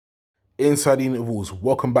Inside the Intervals.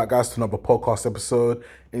 Welcome back, guys, to another podcast episode.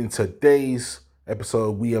 In today's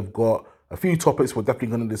episode, we have got a few topics we're definitely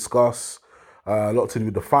going to discuss. A lot to do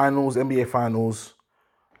with the finals, NBA finals,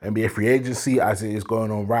 NBA free agency as it is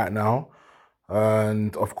going on right now.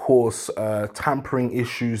 And of course, tampering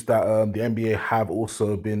issues that the NBA have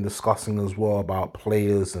also been discussing as well about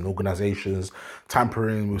players and organizations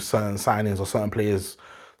tampering with certain signings or certain players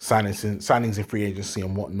signings in free agency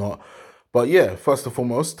and whatnot. But yeah, first and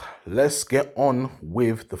foremost, let's get on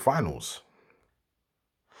with the finals.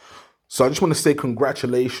 So I just want to say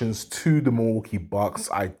congratulations to the Milwaukee Bucks.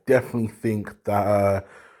 I definitely think that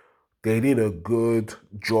they did a good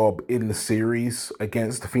job in the series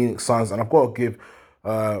against the Phoenix Suns, and I've got to give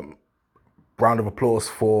a round of applause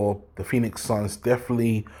for the Phoenix Suns.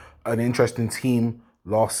 Definitely an interesting team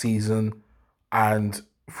last season, and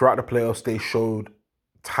throughout the playoffs, they showed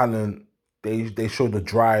talent. They showed the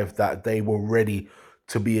drive that they were ready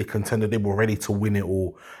to be a contender. They were ready to win it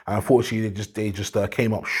all. And unfortunately, they just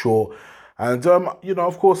came up short. And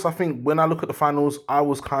of course, I think when I look at the finals, I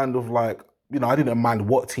was kind of like, I didn't mind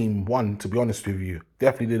what team won. To be honest with you,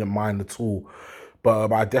 definitely didn't mind at all.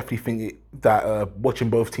 But I definitely think that watching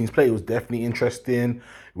both teams play was definitely interesting.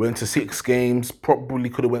 Went to 6 games, probably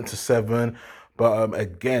could have went to 7. But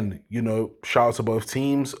again, shout out to both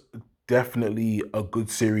teams. Definitely a good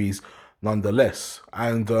series nonetheless.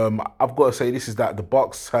 And I've got to say this is that the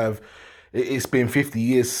Bucks have. It's been 50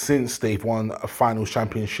 years since they've won a finals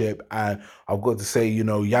championship, and I've got to say,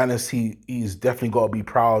 Giannis, he's definitely got to be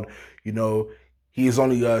proud. You know, he is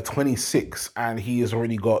only 26, and he has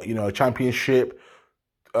already got a championship,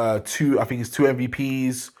 I think it's 2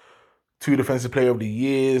 MVPs, 2 Defensive Player of the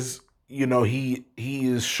Years. He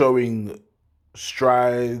is showing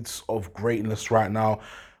strides of greatness right now.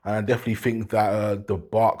 And I definitely think that the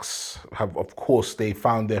Bucks have, of course, they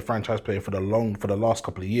found their franchise player for the last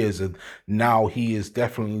couple of years, and now he is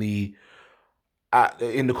definitely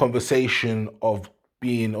in the conversation of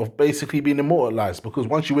basically being immortalized. Because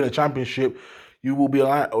once you win a championship, you will be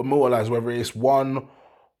immortalized, whether it's 1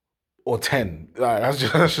 or 10. That's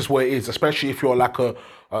just what it is, especially if you're like a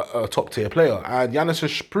top tier player. And Giannis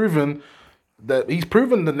has proven that he's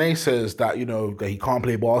proven the naysayers that that he can't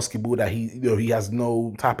play basketball, that he has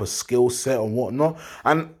no type of skill set and whatnot.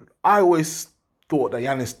 And I always thought that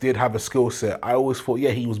Giannis did have a skill set. I always thought,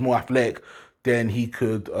 yeah, he was more athletic than he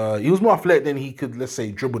could. Let's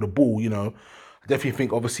say, dribble the ball. I definitely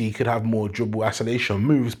think obviously he could have more dribble isolation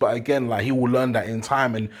moves, but again, like he will learn that in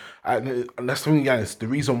time. And that's the thing, Giannis. The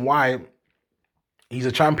reason why he's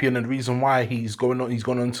a champion and the reason why he's gone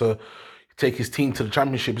on to take his team to the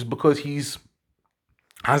championship is because he's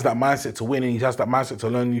has that mindset to win, and he has that mindset to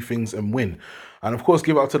learn new things and win. And of course,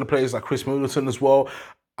 give out to the players like Chris Middleton as well.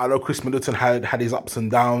 I know Chris Middleton had his ups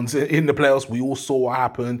and downs in the playoffs. We all saw what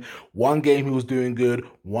happened. One game he was doing good,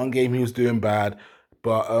 one game he was doing bad.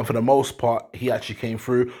 But for the most part, he actually came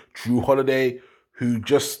through. Drew Holiday, who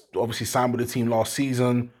just obviously signed with the team last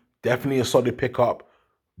season, definitely a solid pickup.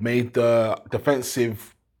 Made the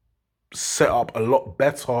defensive setup a lot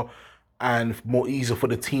better and more easier for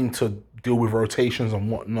the team to deal with rotations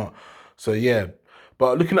and whatnot. So yeah,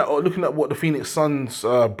 but looking at what the Phoenix Suns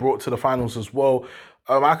brought to the finals as well,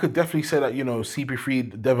 I could definitely say that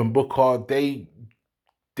CP3, Devin Booker, they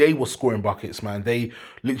were scoring buckets, man. They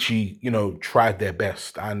literally tried their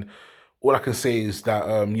best, and all I can say is that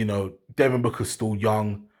Devin Booker's still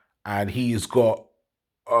young, and he's got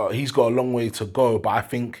a long way to go, but I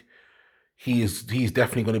think he's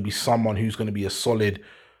definitely going to be someone who's going to be a solid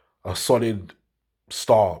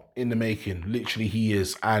star in the making. Literally, he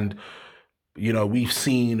is, and we've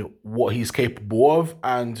seen what he's capable of,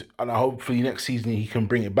 and hopefully next season he can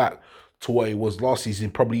bring it back to what it was last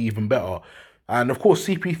season, probably even better. And of course,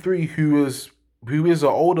 CP3, who is an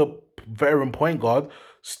older veteran point guard,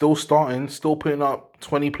 still starting, still putting up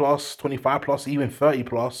 20 plus, 25 plus, even 30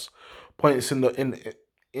 plus points in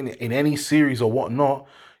any series or whatnot.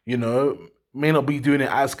 You know, may not be doing it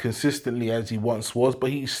as consistently as he once was, but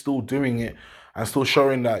he's still doing it and still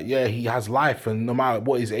showing that yeah, he has life, and no matter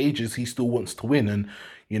what his age is, he still wants to win. And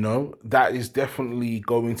that is definitely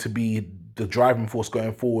going to be the driving force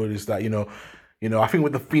going forward. Is that I think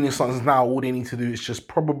with the Phoenix Suns now, all they need to do is just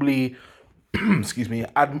probably, excuse me,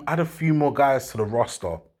 add a few more guys to the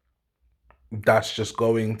roster. That's just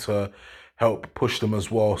going to help push them as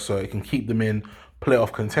well, so it can keep them in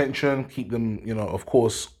playoff contention, keep them, of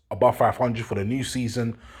course, above 500 for the new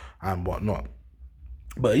season and whatnot.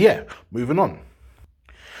 But yeah, moving on.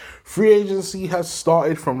 Free agency has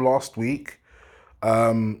started from last week.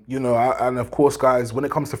 And of course, guys, when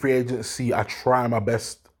it comes to free agency, I try my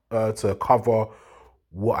best to cover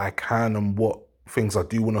what I can and what things I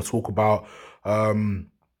do want to talk about.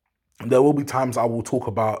 There will be times I will talk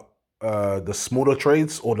about the smaller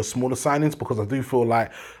trades or the smaller signings, because I do feel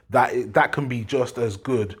like that can be just as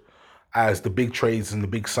good as the big trades and the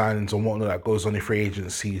big signings and whatnot that goes on in free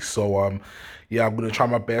agency. So yeah, I'm gonna try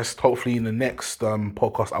my best. Hopefully in the next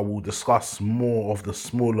podcast I will discuss more of the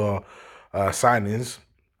smaller signings.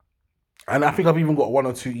 And I think I've even got one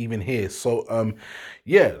or two even here. So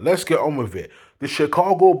yeah, let's get on with it. The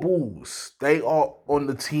Chicago Bulls, they are on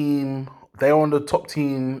the team, they are on the top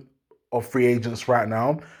team of free agents right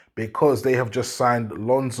now, because they have just signed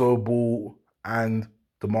Lonzo Ball and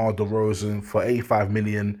DeMar DeRozan for 85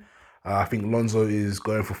 million. I think Lonzo is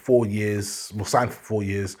going for 4 years, will sign for 4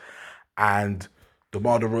 years, and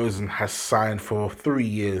DeMar DeRozan has signed for 3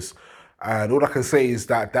 years. And all I can say is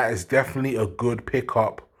that that is definitely a good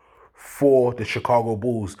pickup for the Chicago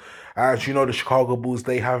Bulls. As you know, the Chicago Bulls,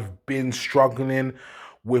 they have been struggling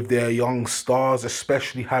with their young stars,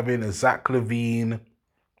 especially having a Zach LaVine,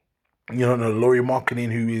 Lauri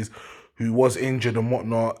Markkinen, who was injured and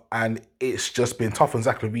whatnot, and it's just been tough on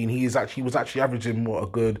Zach LaVine. He was actually averaging what a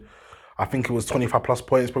good, I think it was 25 plus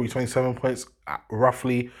points, probably 27 points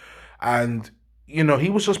roughly, and he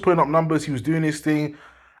was just putting up numbers. He was doing his thing,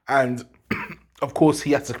 and of course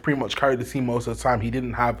he had to pretty much carry the team most of the time. He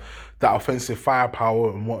didn't have that offensive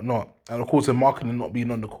firepower and whatnot, and of course the Markkinen not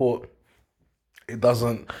being on the court, it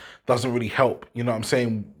doesn't really help. You know what I'm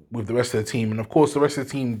saying, with the rest of the team, and of course the rest of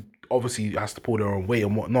the team obviously has to pull their own weight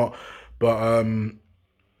and whatnot. But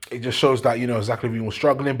it just shows that Zach LaVine was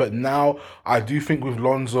struggling. But now I do think with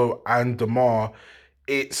Lonzo and DeMar,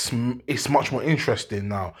 it's much more interesting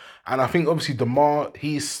now. And I think obviously DeMar,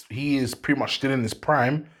 he is pretty much still in his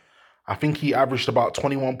prime. I think he averaged about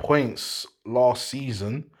 21 points last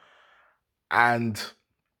season, and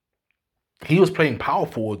he was playing power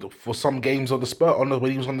forward for some games of the Spurs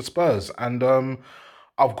when he was on the Spurs. And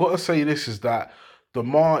I've got to say this is that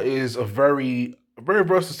DeMar is a very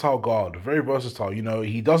versatile guard, very versatile.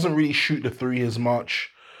 He doesn't really shoot the three as much,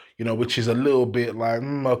 which is a little bit like,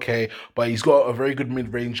 okay, but he's got a very good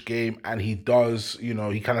mid-range game, and he does, he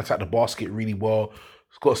can attack the basket really well.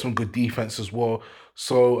 He's got some good defense as well.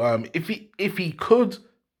 So if he could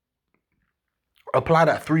apply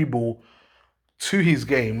that three ball to his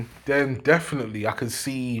game, then definitely I could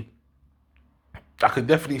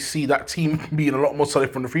definitely see that team being a lot more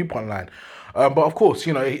solid from the 3-point line. But of course,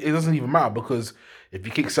 it doesn't even matter, because if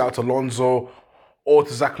he kicks out to Lonzo or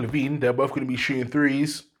to Zach LaVine, they're both going to be shooting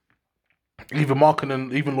threes. Even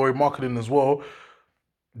Lauri Markkinen as well.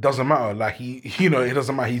 Doesn't matter. Like it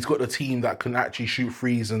doesn't matter. He's got the team that can actually shoot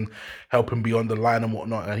threes and help him beyond the line and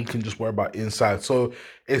whatnot, and he can just worry about inside. So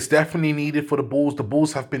it's definitely needed for the Bulls. The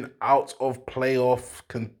Bulls have been out of the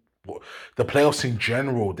playoffs in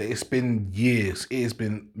general. It's been years. It has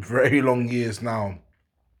been very long years now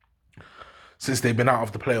since they've been out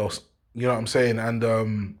of the playoffs. You know what I'm saying?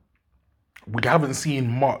 And we haven't seen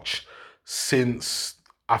much since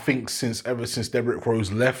ever since Derrick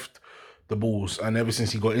Rose left the Bulls, and ever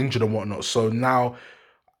since he got injured and whatnot. So now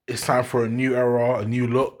it's time for a new era, a new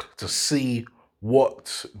look, to see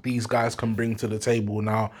what these guys can bring to the table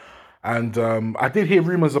now. And I did hear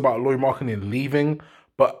rumors about Lauri Markkinen leaving,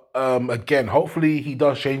 but again, hopefully he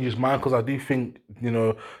does change his mind, because I do think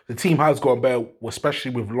the team has gotten better,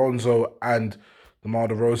 especially with Lonzo and DeMar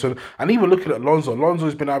DeRozan. And even looking at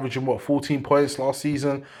Lonzo's been averaging 14 points last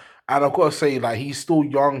season, and I've got to say, like, he's still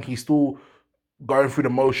young, he's still going through the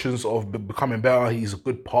motions of becoming better. He's a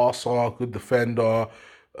good passer, good defender.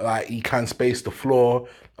 Like, he can space the floor.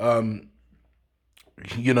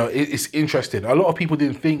 It's interesting. A lot of people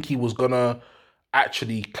didn't think he was gonna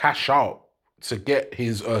actually cash out to get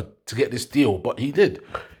this deal, but he did.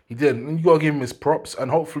 He did. And you gotta give him his props. And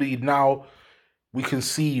hopefully now we can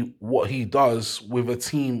see what he does with a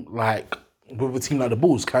team like the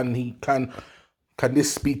Bulls. Can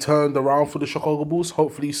this be turned around for the Chicago Bulls?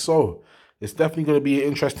 Hopefully so. It's definitely going to be an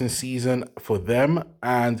interesting season for them.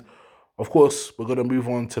 And, of course, we're going to move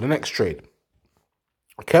on to the next trade.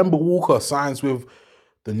 Kemba Walker signs with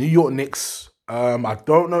the New York Knicks. I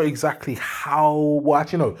don't know exactly how... Well,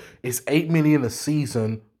 actually, no. It's $8 million a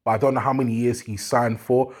season, but I don't know how many years he signed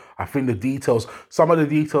for. I think some of the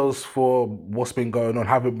details for what's been going on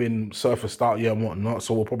haven't been surfaced out yet and whatnot.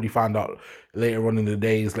 So we'll probably find out later on in the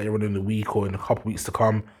days, later on in the week, or in a couple weeks to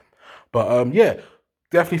come. But, yeah...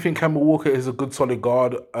 Definitely think Kemba Walker is a good solid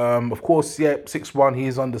guard. Of course, 6'1", he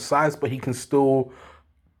is undersized, but he can still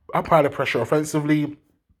apply the pressure offensively.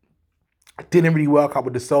 Didn't really work out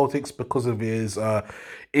with the Celtics because of his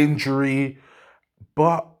injury.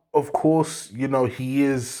 But, of course, he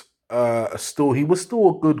was still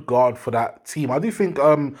a good guard for that team. I do think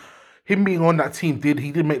him being on that team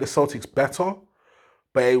did make the Celtics better,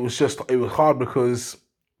 but it was hard because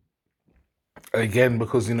again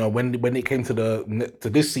because when it came to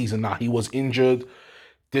this season now he was injured,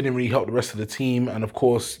 didn't really help the rest of the team, and of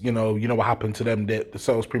course you know what happened to them. The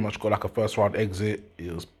Celtics pretty much got like a first round exit.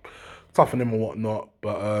 It was tough on them and whatnot,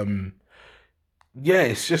 but yeah,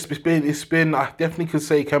 it's been. I definitely could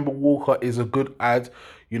say Kemba Walker is a good ad.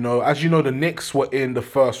 As you know, the Knicks were in the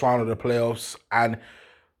first round of the playoffs, and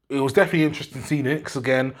it was definitely interesting to see the Knicks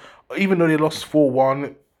again. Even though they lost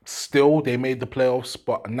 4-1, still they made the playoffs.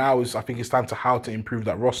 But now I think it's time to how to improve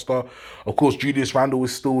that roster. Of course, Julius Randle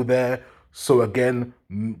is still there, so again,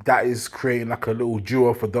 that is creating like a little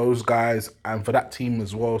duo for those guys and for that team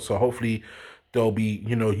as well. So hopefully they'll be,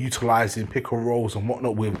 utilizing pick and rolls and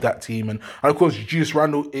whatnot with that team. And of course, Julius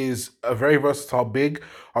Randle is a very versatile big.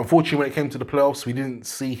 Unfortunately, when it came to the playoffs, we didn't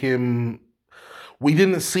see him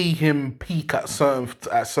peak at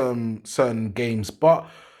certain games, but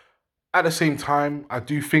at the same time, I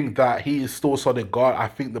do think that he is still a solid guard. I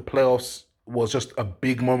think the playoffs was just a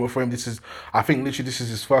big moment for him. I think literally this is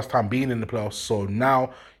his first time being in the playoffs. So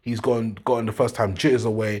now he's gotten the first time jitters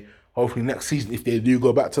away. Hopefully next season, if they do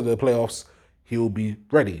go back to the playoffs, he'll be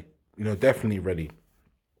ready. Definitely ready.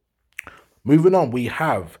 Moving on, we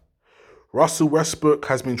have Russell Westbrook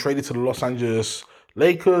has been traded to the Los Angeles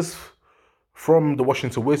Lakers from the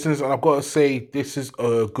Washington Wizards, and I've got to say this is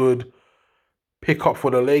a good pick up for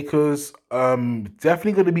the Lakers.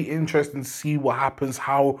 Definitely going to be interesting to see what happens,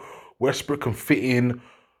 how Westbrook can fit in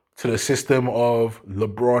to the system of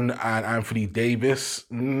LeBron and Anthony Davis.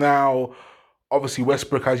 Now, obviously,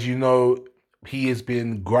 Westbrook, as you know, he has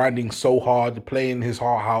been grinding so hard, playing his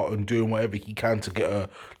heart out and doing whatever he can to get a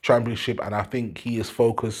championship. And I think he is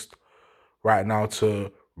focused right now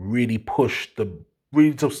to really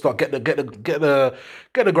really to start get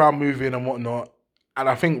the ground moving and whatnot. And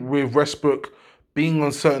I think with Westbrook being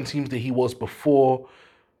on certain teams that he was before,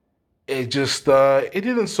 it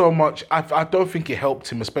didn't so much. I don't think it helped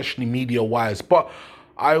him, especially media wise. But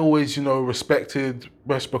I always respected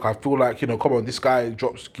Westbrook. I feel like come on, this guy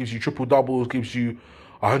gives you triple doubles, gives you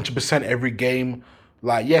 100% every game.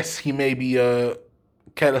 Like yes, he may be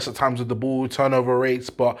careless at times with the ball, turnover rates,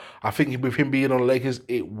 but I think with him being on the Lakers,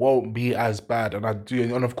 it won't be as bad.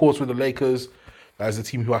 And of course with the Lakers, as a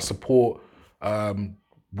team who I support,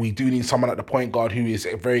 we do need someone at the point guard who is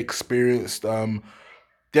very experienced.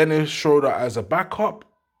 Dennis Schroeder as a backup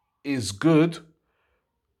is good,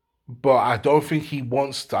 but I don't think he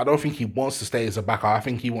wants to. I don't think he wants to stay as a backup. I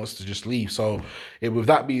think he wants to just leave. So, with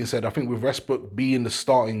that being said, I think with Westbrook being the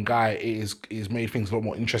starting guy, it is made things a lot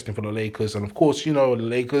more interesting for the Lakers. And of course, the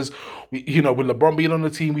Lakers, with LeBron being on the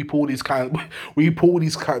team, we pull these kind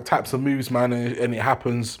of types of moves, man, and it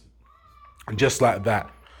happens just like that.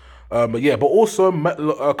 But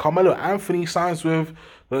also Carmelo Anthony signs with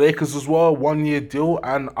the Lakers as well, 1 year deal,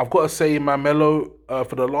 and I've got to say, Melo,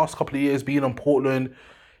 for the last couple of years being in Portland,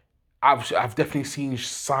 I've definitely seen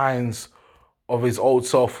signs of his old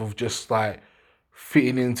self of just like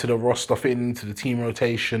fitting into the roster, fitting into the team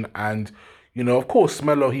rotation, and of course,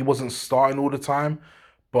 Melo he wasn't starting all the time,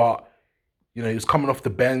 but he was coming off the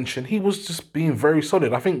bench and he was just being very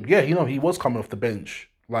solid. I think, yeah, he was coming off the bench.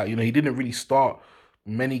 Like, he didn't really start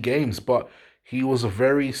many games, but he was a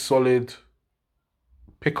very solid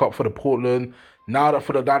pickup for the Portland. Now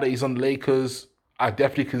that he's on the Lakers, I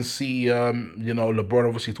definitely can see LeBron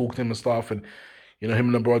obviously talking to him and stuff, and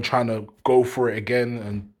him and LeBron trying to go for it again,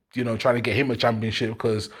 and trying to get him a championship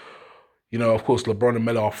because of course LeBron and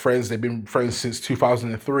Melo are friends. They've been friends since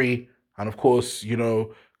 2003, and of course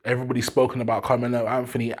everybody's spoken about Carmelo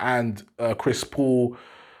Anthony and Chris Paul.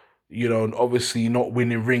 And obviously not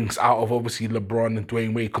winning rings out of obviously LeBron and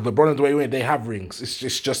Dwayne Wade, because LeBron and Dwayne Wade, they have rings.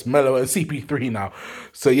 It's just Melo and CP3 now.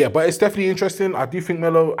 So yeah, but it's definitely interesting. I do think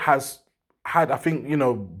Melo has had, I think,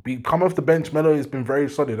 come off the bench. Melo has been very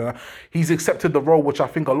solid. He's accepted the role, which I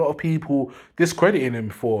think a lot of people discrediting him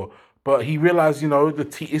for. But he realized,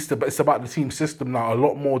 it's about the team system now a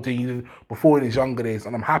lot more than he did before in his younger days.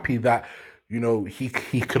 And I'm happy that, he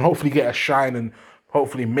can hopefully get a shine and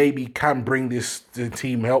hopefully maybe can help bring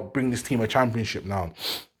this team a championship now.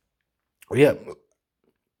 Yeah,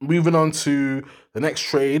 moving on to the next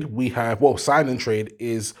trade, we have, signing trade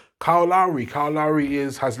is Kyle Lowry. Kyle Lowry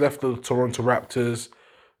has left the Toronto Raptors,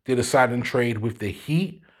 did a signing trade with the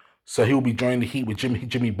Heat, so he'll be joining the Heat with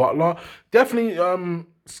Jimmy Butler. Definitely,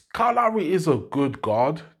 Kyle Lowry is a good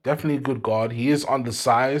guard. Definitely a good guard. He is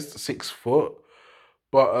undersized, 6 foot,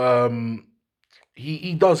 but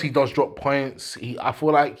he does drop points. I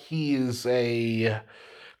feel like he is a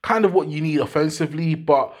kind of what you need offensively,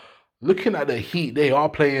 but looking at the Heat, they are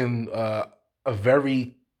playing a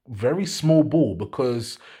very very small ball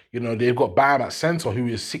because they've got Bam at center who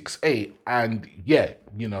is 6'8", and yeah,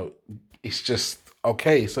 it's just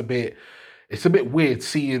okay. It's a bit weird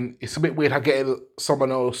seeing. It's a bit weird how getting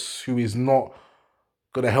someone else who is not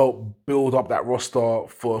gonna help build up that roster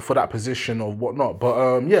for that position or whatnot.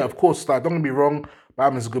 But yeah, of course, like don't get me wrong,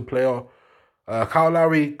 Bam is a good player. Kyle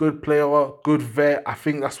Lowry, good player, good vet. I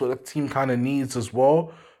think that's what the team kind of needs as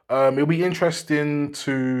well. It'll be interesting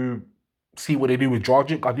to see what they do with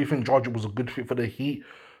Dragic. I do think Dragic was a good fit for the Heat.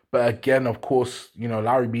 But again, of course,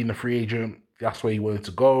 Lowry being a free agent, that's where he wanted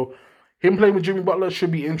to go. Him playing with Jimmy Butler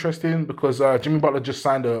should be interesting because Jimmy Butler just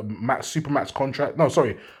signed a supermax contract. No,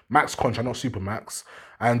 sorry, max contract, not supermax.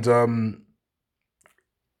 And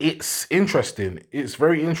it's interesting. It's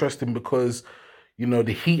very interesting because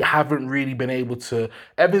the Heat haven't really been able to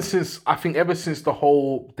ever since the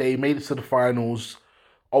whole they made it to the finals.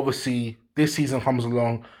 Obviously, this season comes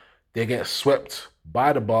along, they get swept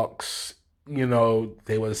by the Bucks. They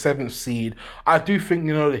were the seventh seed. I do think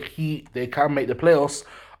the Heat they can make the playoffs.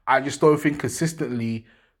 I just don't think consistently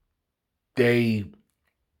they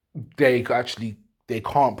they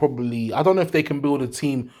can't probably. I don't know if they can build a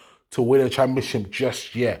team to win a championship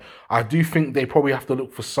just yet. I do think they probably have to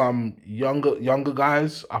look for some younger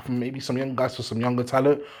guys. I think maybe some young guys for some younger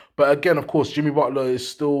talent. But again, of course, Jimmy Butler is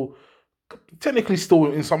still technically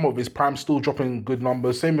still in some of his prime, still dropping good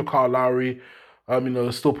numbers. Same with Kyle Lowry.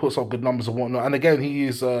 Still puts up good numbers and whatnot. And again, he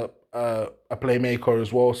is a playmaker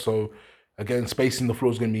as well. So again, spacing the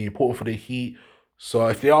floor is going to be important for the Heat. So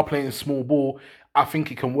if they are playing small ball, I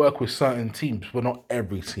think it can work with certain teams, but not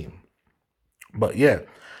every team. But yeah.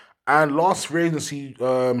 And last free agency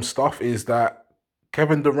stuff is that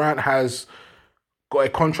Kevin Durant has got a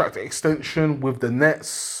contract extension with the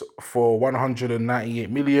Nets for 198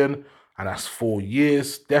 million, and that's 4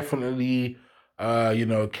 years. Definitely,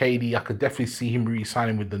 KD, I could definitely see him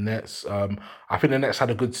re-signing with the Nets. I think the Nets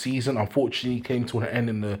had a good season. Unfortunately, came to an end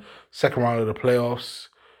in the second round of the playoffs.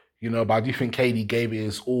 But I do think KD gave it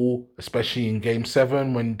his all, especially in Game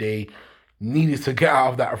 7 when they needed to get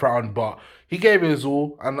out of that round. But he gave it his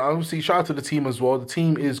all, and obviously shout out to the team as well. The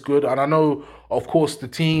team is good, and I know, of course, the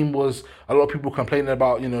team was a lot of people complaining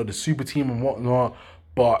about the super team and whatnot,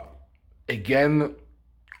 but again,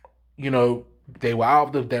 they were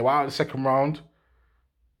out of the second round,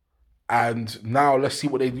 and now let's see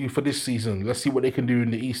what they do for this season. Let's see what they can do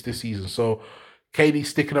in the East this season. So KD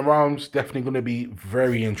sticking around is definitely going to be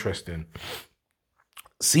very interesting.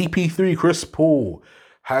 CP3 Chris Paul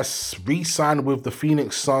has re-signed with the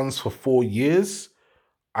Phoenix Suns for 4 years.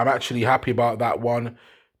 I'm actually happy about that one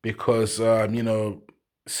because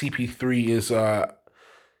CP3 is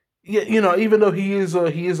even though he is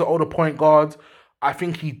an older point guard, I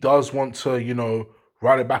think he does want to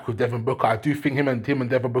run it back with Devin Booker. I do think him and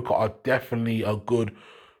Devin Booker are definitely a good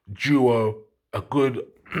duo, a good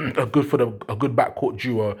a good backcourt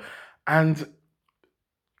duo, and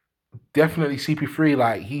definitely CP3,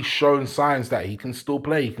 like he's shown signs that he can still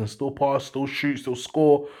play, he can still pass, still shoot, still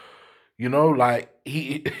score. Like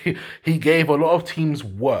he he gave a lot of teams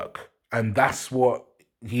work, and that's what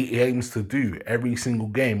he aims to do every single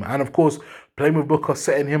game. And of course, playing with Booker,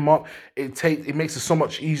 setting him up, it makes it so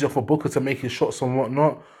much easier for Booker to make his shots and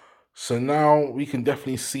whatnot. So now we can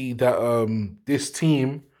definitely see that this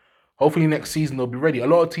team, hopefully next season they'll be ready. A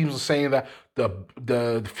lot of teams are saying that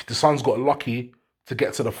the Suns got lucky to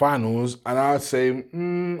get to the finals, and I'd say,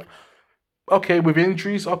 okay, with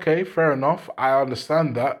injuries, okay, fair enough. I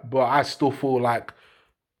understand that, but I still feel like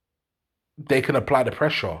they can apply the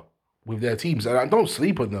pressure with their teams, and I don't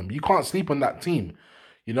sleep on them. You can't sleep on that team.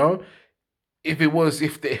 You know, if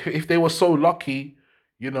they were so lucky,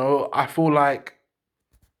 I feel like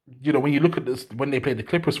when you look at this when they played the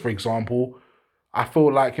Clippers, for example, I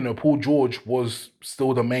feel like Paul George was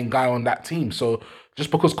still the main guy on that team. So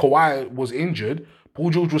just because Kawhi was injured, Paul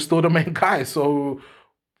George was still the main guy. So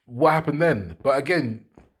what happened then? But again,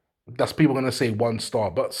 that's people gonna say one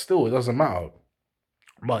star, but still, it doesn't matter.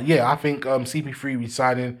 But yeah, I think CP3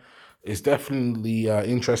 resigning is definitely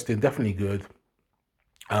interesting, definitely good.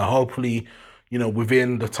 Hopefully,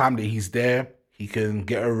 within the time that he's there, he can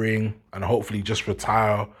get a ring and hopefully just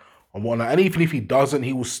retire and whatnot. And even if he doesn't,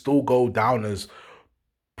 he will still go down as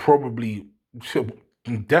probably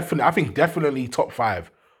definitely. I think definitely top five.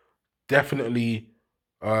 Definitely.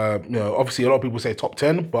 Obviously a lot of people say top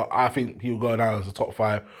 10, but I think he'll go down as a top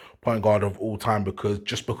five point guard of all time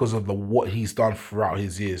because of the what he's done throughout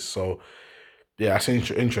his years. So yeah, that's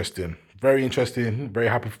interesting. Very interesting. Very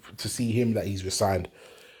happy to see him that he's resigned.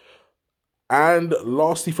 And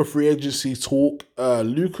lastly, for free agency talk,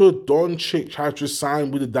 Luka Doncic has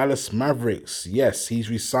resigned with the Dallas Mavericks. Yes, he's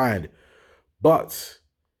resigned, but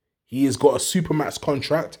He has got a supermax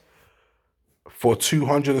contract for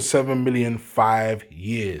 207 million 5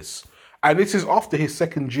 years. And this is after his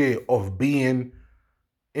second year of being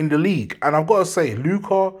in the league. And I've got to say,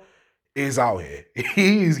 Luka is out here.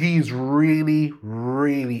 He's really,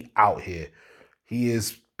 really out here. He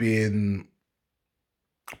has been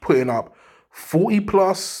putting up 40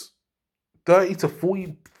 plus, 30 to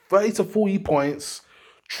 40, 30 to 40 points,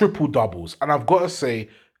 triple doubles. And I've got to say,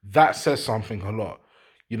 that says something a lot.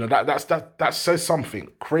 You know, that says something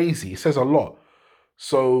crazy. It says a lot.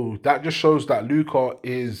 So that just shows that Luka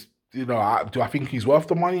is, you know, do I think he's worth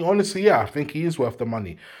the money? Honestly, yeah, I think he is worth the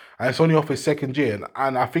money. And it's only off his second year.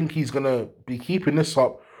 And I think he's going to be keeping this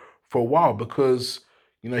up for a while because,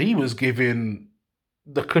 you know, he was giving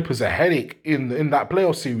the Clippers a headache in that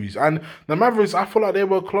playoff series. And the Mavericks, I feel like they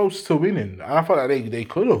were close to winning. And I felt like they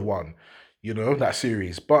could have won, you know, that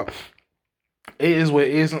series. But it is what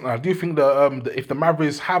it is. And I do think that if the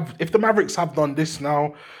Mavericks have done this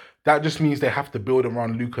now, that just means they have to build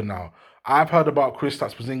around Luka now. I've heard about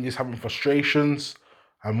Kristaps Porzingis having frustrations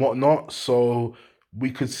and whatnot, so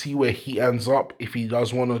we could see where he ends up if he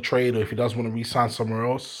does want to trade or if he does want to re-sign somewhere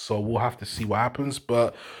else. So we'll have to see what happens.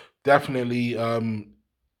 But definitely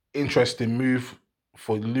interesting move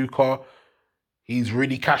for Luka. He's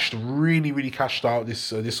really really cashed out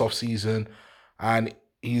this off season, and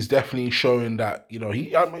he's definitely showing that, you know,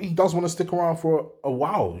 he does want to stick around for a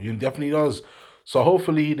while. He definitely does. So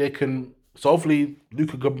hopefully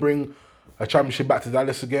Luka can bring a championship back to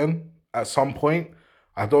Dallas again at some point.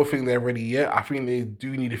 I don't think they're ready yet. I think they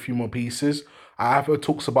do need a few more pieces. I have heard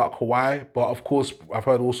talks about Kawhi, but of course I've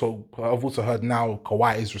also heard now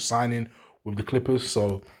Kawhi is resigning with the Clippers,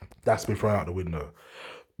 so that's been thrown out the window.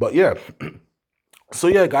 But yeah, so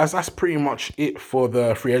yeah, guys, that's pretty much it for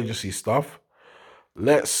the free agency stuff.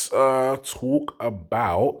 Let's talk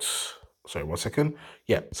about. Sorry, 1 second.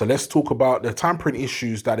 Yeah, so let's talk about the tampering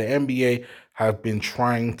issues that the NBA have been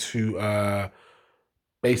trying to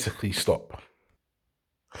basically stop.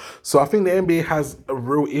 So I think the NBA has a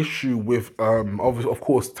real issue with, of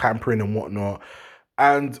course, tampering and whatnot.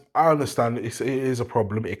 And I understand it is a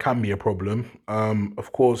problem. It can be a problem.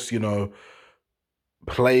 Of course, you know,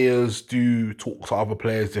 players do talk to other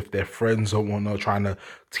players if they're friends or whatnot, trying to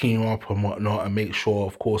team up and whatnot and make sure,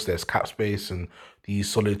 of course, there's cap space and these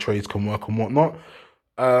solid trades can work and whatnot.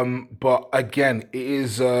 But again,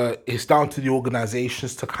 it's down to the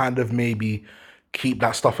organizations to kind of maybe keep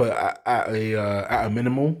that stuff at a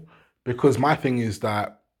minimal. Because my thing is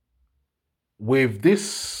that with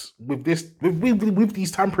these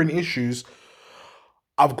tampering issues,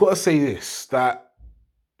 I've got to say this, that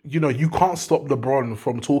you know, you can't stop LeBron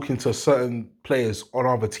from talking to certain players on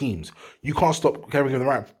other teams. You can't stop Kevin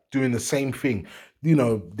Durant doing the same thing. You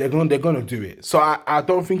know, they're gonna do it. So I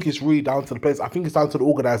don't think it's really down to the players. I think it's down to the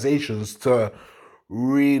organizations to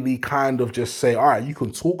really kind of just say, all right, you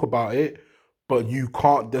can talk about it, but you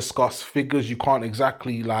can't discuss figures. You can't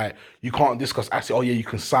exactly you can't discuss actually, oh yeah, you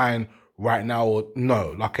can sign right now or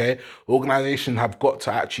no. Okay, organizations have got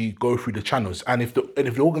to actually go through the channels, and if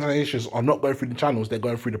the organizations are not going through the channels, they're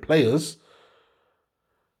going through the players,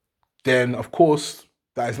 then of course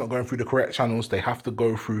that is not going through the correct channels. They have to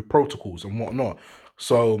go through protocols and whatnot.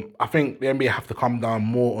 So I think the NBA have to come down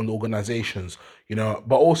more on the organizations, you know,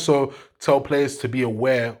 but also tell players to be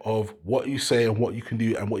aware of what you say and what you can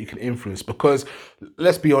do and what you can influence. Because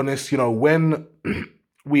let's be honest, you know, when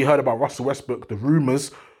we heard about Russell Westbrook, the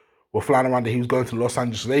rumors were flying around that he was going to the Los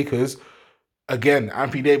Angeles Lakers. Again,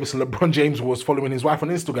 Anthony Davis and LeBron James was following his wife on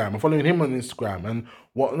Instagram and following him on Instagram and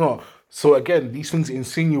whatnot. So again, these things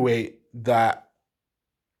insinuate that,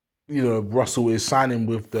 you know, Russell is signing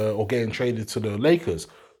with or getting traded to the Lakers.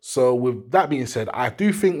 So with that being said, I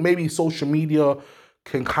do think maybe social media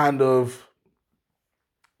can kind of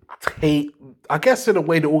take, I guess in a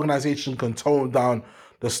way the organization can tone down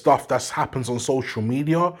the stuff that happens on social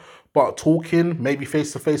media, but talking, maybe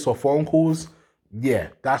face-to-face or phone calls, yeah,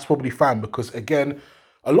 that's probably fine. Because again,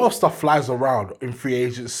 a lot of stuff flies around in free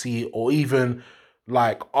agency or even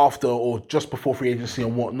like after or just before free agency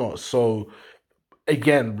and whatnot. So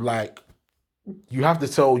again, like you have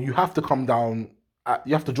to come down,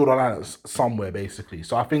 you have to draw the line somewhere basically.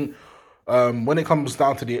 So I think when it comes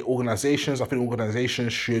down to the organizations, I think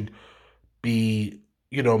organizations should be,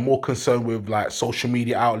 you know, more concerned with like social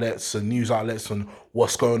media outlets and news outlets and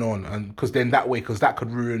what's going on. And because then because that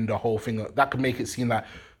could ruin the whole thing. That could make it seem like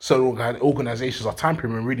certain organizations are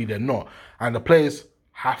tampering when really they're not. And the players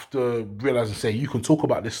have to realize and say, you can talk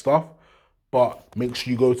about this stuff, but make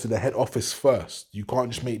sure you go to the head office first. You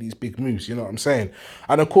can't just make these big moves, you know what I'm saying?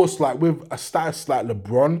 And of course, like with a status like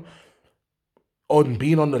LeBron on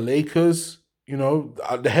being on the Lakers, you know,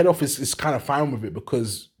 the head office is kind of fine with it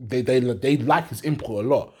because they like his input a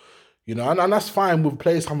lot, you know, and that's fine with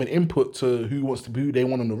players having input to who they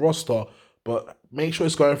want on the roster, but make sure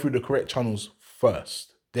it's going through the correct channels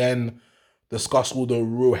first. Then discuss all the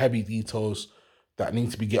real heavy details that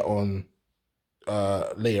need to be get on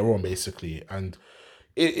later on, basically. And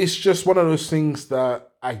it's just one of those things that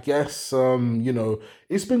I guess you know,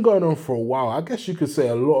 it's been going on for a while. I guess you could say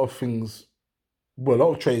a lot of things, well, a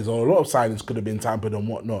lot of trades or a lot of signings could have been tampered and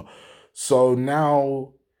whatnot. So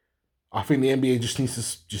now I think the NBA just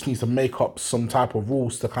needs to make up some type of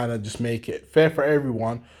rules to kind of just make it fair for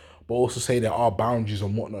everyone, but also say there are boundaries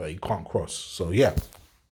and whatnot that you can't cross. So yeah.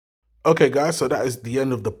 Okay, guys, so that is the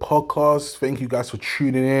end of the podcast. Thank you guys for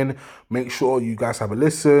tuning in. Make sure you guys have a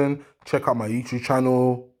listen. Check out my YouTube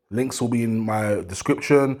channel. Links will be in my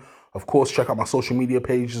description. Of course, check out my social media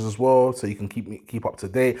pages as well, so you can keep up to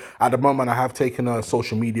date. At the moment, I have taken a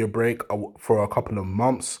social media break for a couple of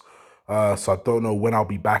months, so I don't know when I'll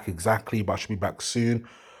be back exactly, but I should be back soon.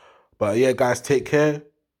 But yeah, guys, take care.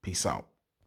 Peace out.